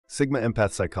Sigma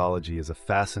Empath psychology is a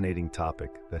fascinating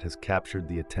topic that has captured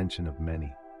the attention of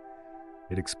many.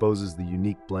 It exposes the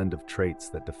unique blend of traits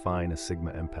that define a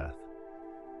Sigma Empath.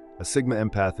 A Sigma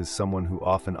Empath is someone who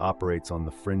often operates on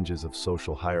the fringes of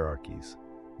social hierarchies,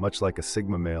 much like a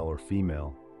Sigma male or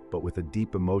female, but with a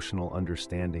deep emotional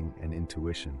understanding and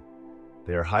intuition.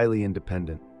 They are highly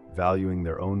independent, valuing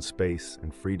their own space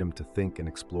and freedom to think and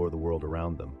explore the world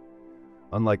around them.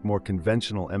 Unlike more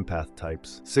conventional empath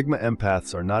types, Sigma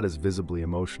empaths are not as visibly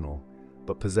emotional,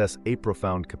 but possess a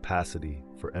profound capacity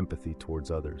for empathy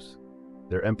towards others.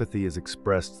 Their empathy is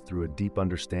expressed through a deep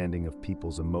understanding of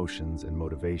people's emotions and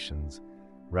motivations,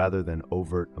 rather than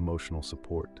overt emotional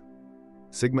support.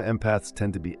 Sigma empaths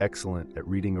tend to be excellent at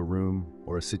reading a room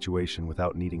or a situation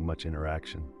without needing much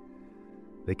interaction.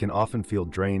 They can often feel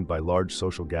drained by large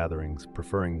social gatherings,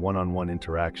 preferring one-on-one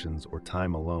interactions or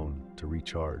time alone to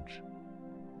recharge.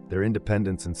 Their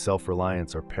independence and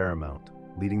self-reliance are paramount,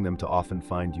 leading them to often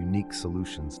find unique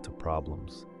solutions to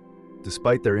problems.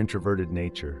 Despite their introverted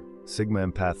nature, Sigma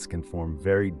empaths can form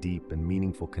very deep and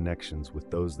meaningful connections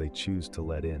with those they choose to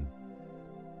let in.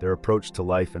 Their approach to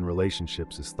life and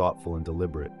relationships is thoughtful and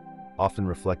deliberate, often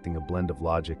reflecting a blend of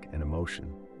logic and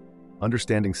emotion.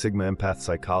 Understanding Sigma empath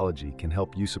psychology can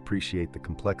help you appreciate the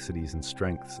complexities and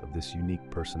strengths of this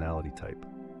unique personality type.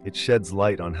 It sheds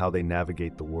light on how they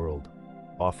navigate the world,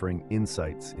 offering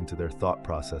insights into their thought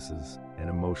processes and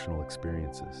emotional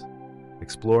experiences.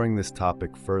 Exploring this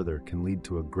topic further can lead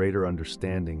to a greater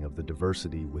understanding of the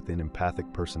diversity within empathic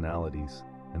personalities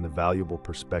and the valuable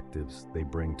perspectives they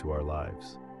bring to our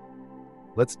lives.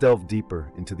 Let's delve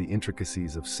deeper into the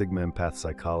intricacies of Sigma empath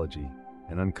psychology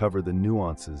and uncover the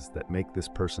nuances that make this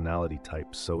personality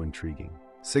type so intriguing.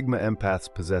 Sigma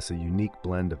empaths possess a unique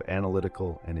blend of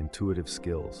analytical and intuitive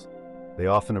skills. They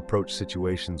often approach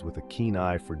situations with a keen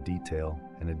eye for detail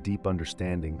and a deep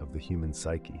understanding of the human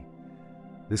psyche.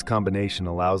 This combination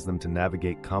allows them to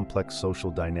navigate complex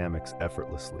social dynamics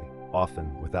effortlessly,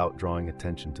 often without drawing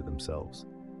attention to themselves.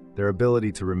 Their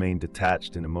ability to remain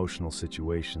detached in emotional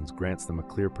situations grants them a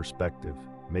clear perspective,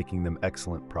 making them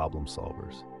excellent problem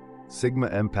solvers. Sigma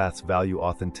empaths value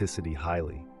authenticity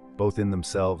highly, both in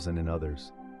themselves and in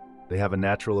others. They have a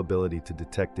natural ability to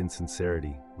detect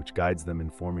insincerity, which guides them in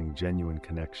forming genuine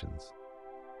connections.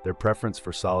 Their preference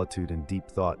for solitude and deep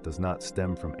thought does not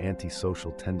stem from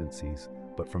antisocial tendencies,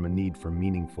 but from a need for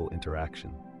meaningful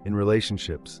interaction. In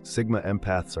relationships, Sigma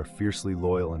empaths are fiercely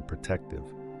loyal and protective,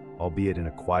 albeit in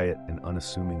a quiet and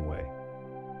unassuming way.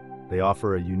 They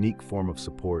offer a unique form of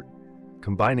support,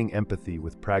 combining empathy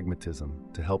with pragmatism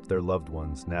to help their loved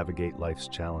ones navigate life's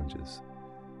challenges.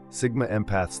 Sigma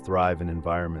empaths thrive in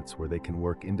environments where they can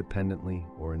work independently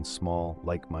or in small,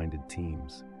 like-minded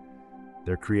teams.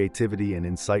 Their creativity and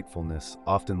insightfulness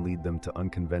often lead them to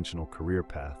unconventional career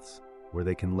paths, where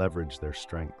they can leverage their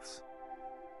strengths.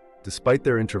 Despite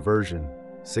their introversion,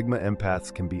 Sigma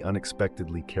empaths can be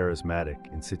unexpectedly charismatic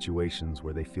in situations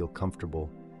where they feel comfortable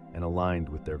and aligned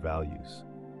with their values.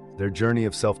 Their journey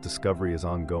of self-discovery is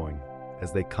ongoing,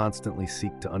 as they constantly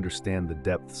seek to understand the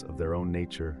depths of their own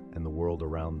nature and the world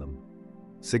around them.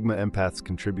 Sigma empaths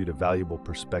contribute a valuable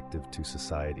perspective to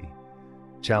society,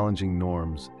 challenging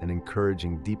norms and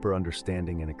encouraging deeper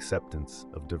understanding and acceptance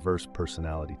of diverse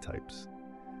personality types.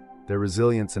 Their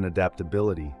resilience and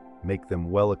adaptability make them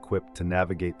well-equipped to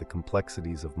navigate the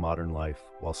complexities of modern life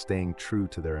while staying true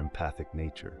to their empathic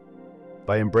nature.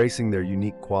 By embracing their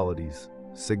unique qualities,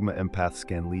 Sigma empaths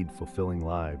can lead fulfilling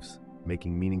lives,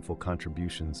 making meaningful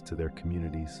contributions to their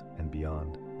communities and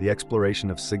beyond. The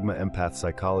exploration of Sigma empath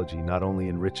psychology not only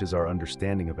enriches our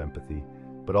understanding of empathy,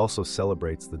 but also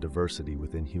celebrates the diversity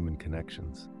within human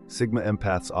connections. Sigma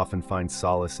empaths often find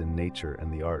solace in nature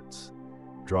and the arts,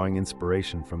 drawing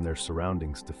inspiration from their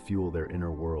surroundings to fuel their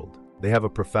inner world. They have a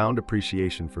profound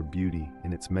appreciation for beauty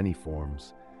in its many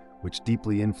forms, which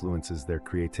deeply influences their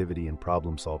creativity and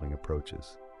problem-solving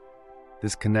approaches.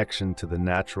 This connection to the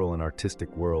natural and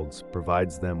artistic worlds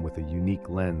provides them with a unique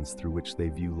lens through which they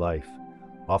view life,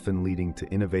 often leading to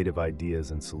innovative ideas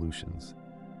and solutions.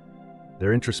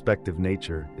 Their introspective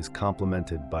nature is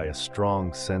complemented by a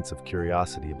strong sense of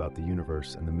curiosity about the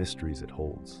universe and the mysteries it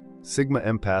holds. Sigma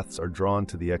empaths are drawn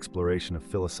to the exploration of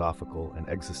philosophical and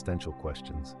existential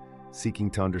questions, seeking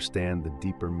to understand the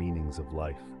deeper meanings of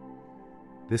life.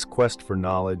 This quest for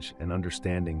knowledge and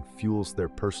understanding fuels their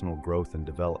personal growth and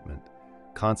development,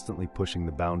 constantly pushing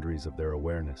the boundaries of their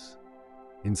awareness.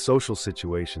 In social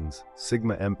situations,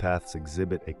 Sigma empaths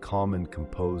exhibit a calm and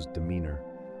composed demeanor,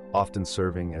 often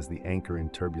serving as the anchor in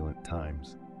turbulent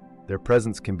times. Their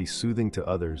presence can be soothing to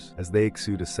others as they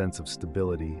exude a sense of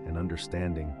stability and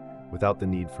understanding without the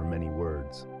need for many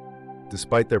words.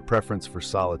 Despite their preference for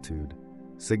solitude,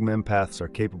 Sigma Empaths are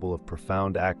capable of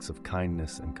profound acts of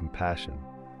kindness and compassion,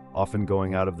 often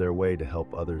going out of their way to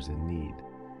help others in need.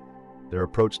 Their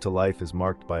approach to life is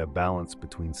marked by a balance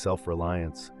between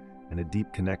self-reliance and a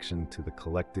deep connection to the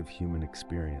collective human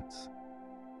experience.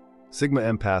 Sigma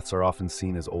Empaths are often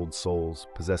seen as old souls,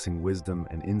 possessing wisdom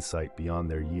and insight beyond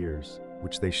their years,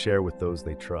 which they share with those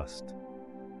they trust.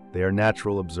 They are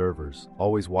natural observers,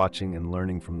 always watching and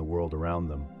learning from the world around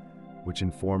them, which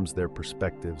informs their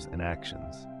perspectives and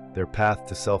actions. Their path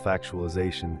to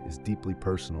self-actualization is deeply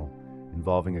personal,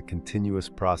 involving a continuous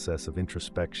process of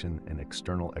introspection and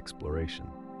external exploration.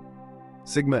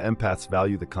 Sigma Empaths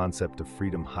value the concept of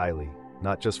freedom highly,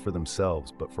 not just for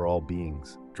themselves, but for all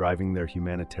beings, driving their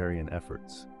humanitarian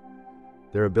efforts.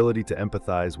 Their ability to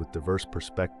empathize with diverse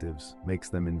perspectives makes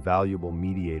them invaluable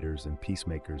mediators and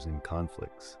peacemakers in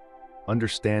conflicts.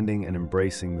 Understanding and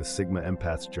embracing the Sigma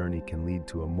Empath's journey can lead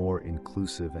to a more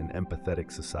inclusive and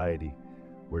empathetic society,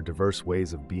 where diverse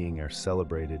ways of being are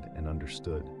celebrated and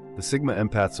understood. The Sigma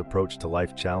Empath's approach to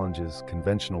life challenges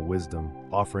conventional wisdom,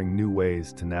 offering new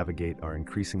ways to navigate our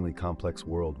increasingly complex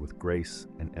world with grace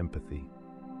and empathy.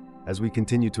 As we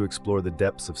continue to explore the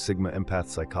depths of Sigma Empath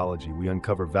psychology, we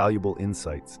uncover valuable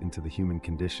insights into the human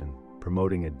condition,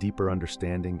 promoting a deeper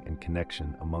understanding and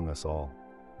connection among us all.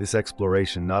 This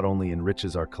exploration not only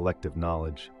enriches our collective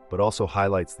knowledge, but also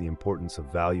highlights the importance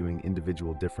of valuing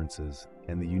individual differences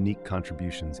and the unique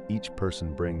contributions each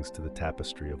person brings to the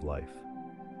tapestry of life.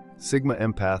 Sigma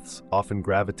Empaths often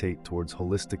gravitate towards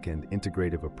holistic and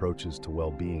integrative approaches to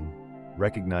well-being,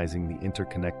 recognizing the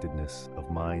interconnectedness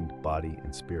of mind, body,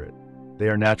 and spirit. They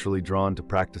are naturally drawn to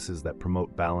practices that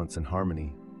promote balance and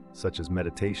harmony, such as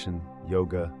meditation,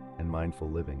 yoga, and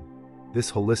mindful living. This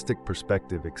holistic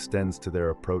perspective extends to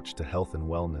their approach to health and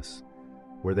wellness,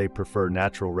 where they prefer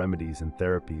natural remedies and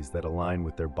therapies that align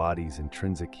with their body's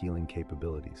intrinsic healing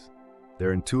capabilities.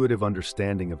 Their intuitive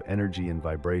understanding of energy and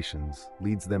vibrations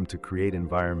leads them to create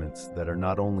environments that are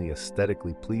not only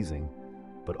aesthetically pleasing,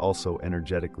 but also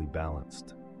energetically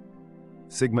balanced.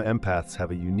 Sigma Empaths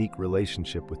have a unique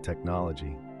relationship with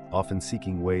technology, often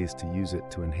seeking ways to use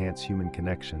it to enhance human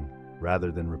connection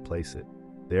rather than replace it.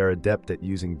 They are adept at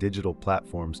using digital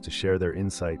platforms to share their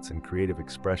insights and creative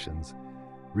expressions,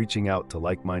 reaching out to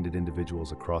like-minded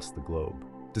individuals across the globe.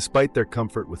 Despite their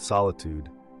comfort with solitude,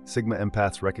 Sigma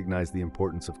Empaths recognize the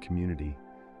importance of community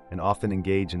and often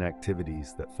engage in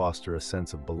activities that foster a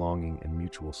sense of belonging and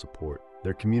mutual support.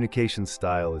 Their communication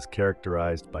style is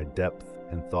characterized by depth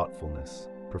and thoughtfulness,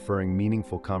 preferring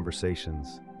meaningful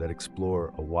conversations that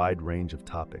explore a wide range of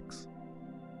topics.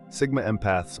 Sigma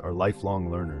Empaths are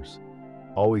lifelong learners,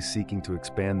 always seeking to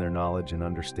expand their knowledge and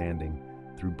understanding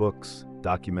through books,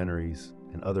 documentaries,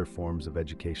 and other forms of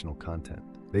educational content.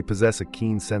 They possess a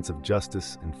keen sense of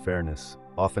justice and fairness,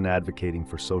 often advocating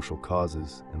for social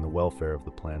causes and the welfare of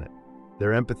the planet.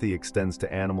 Their empathy extends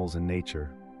to animals and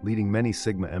nature, leading many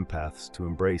Sigma Empaths to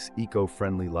embrace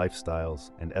eco-friendly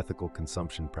lifestyles and ethical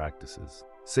consumption practices.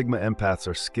 Sigma Empaths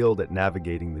are skilled at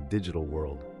navigating the digital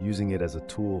world, using it as a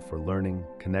tool for learning,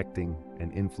 connecting,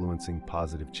 and influencing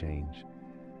positive change.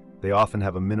 They often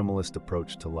have a minimalist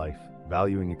approach to life,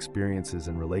 valuing experiences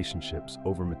and relationships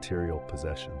over material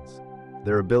possessions.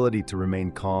 Their ability to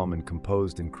remain calm and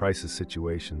composed in crisis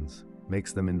situations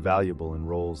makes them invaluable in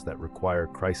roles that require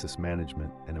crisis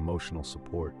management and emotional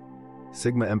support.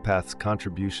 Sigma Empaths'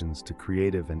 contributions to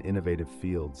creative and innovative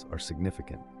fields are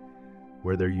significant,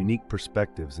 where their unique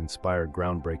perspectives inspire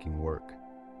groundbreaking work.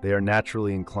 They are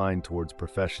naturally inclined towards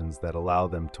professions that allow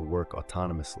them to work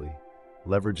autonomously,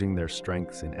 leveraging their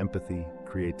strengths in empathy,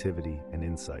 creativity, and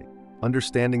insight.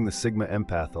 Understanding the Sigma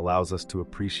Empath allows us to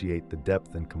appreciate the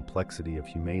depth and complexity of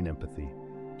humane empathy,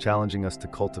 challenging us to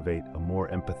cultivate a more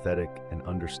empathetic and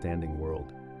understanding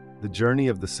world. The journey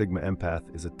of the Sigma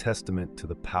Empath is a testament to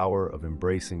the power of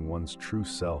embracing one's true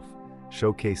self,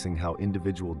 showcasing how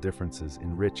individual differences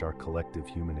enrich our collective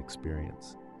human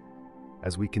experience.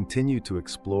 As we continue to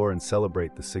explore and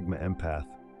celebrate the Sigma Empath,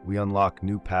 we unlock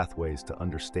new pathways to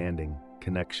understanding,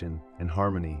 connection, and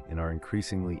harmony in our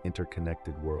increasingly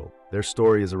interconnected world. Their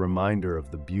story is a reminder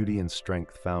of the beauty and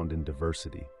strength found in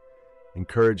diversity,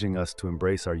 encouraging us to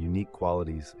embrace our unique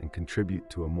qualities and contribute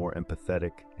to a more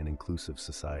empathetic and inclusive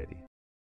society.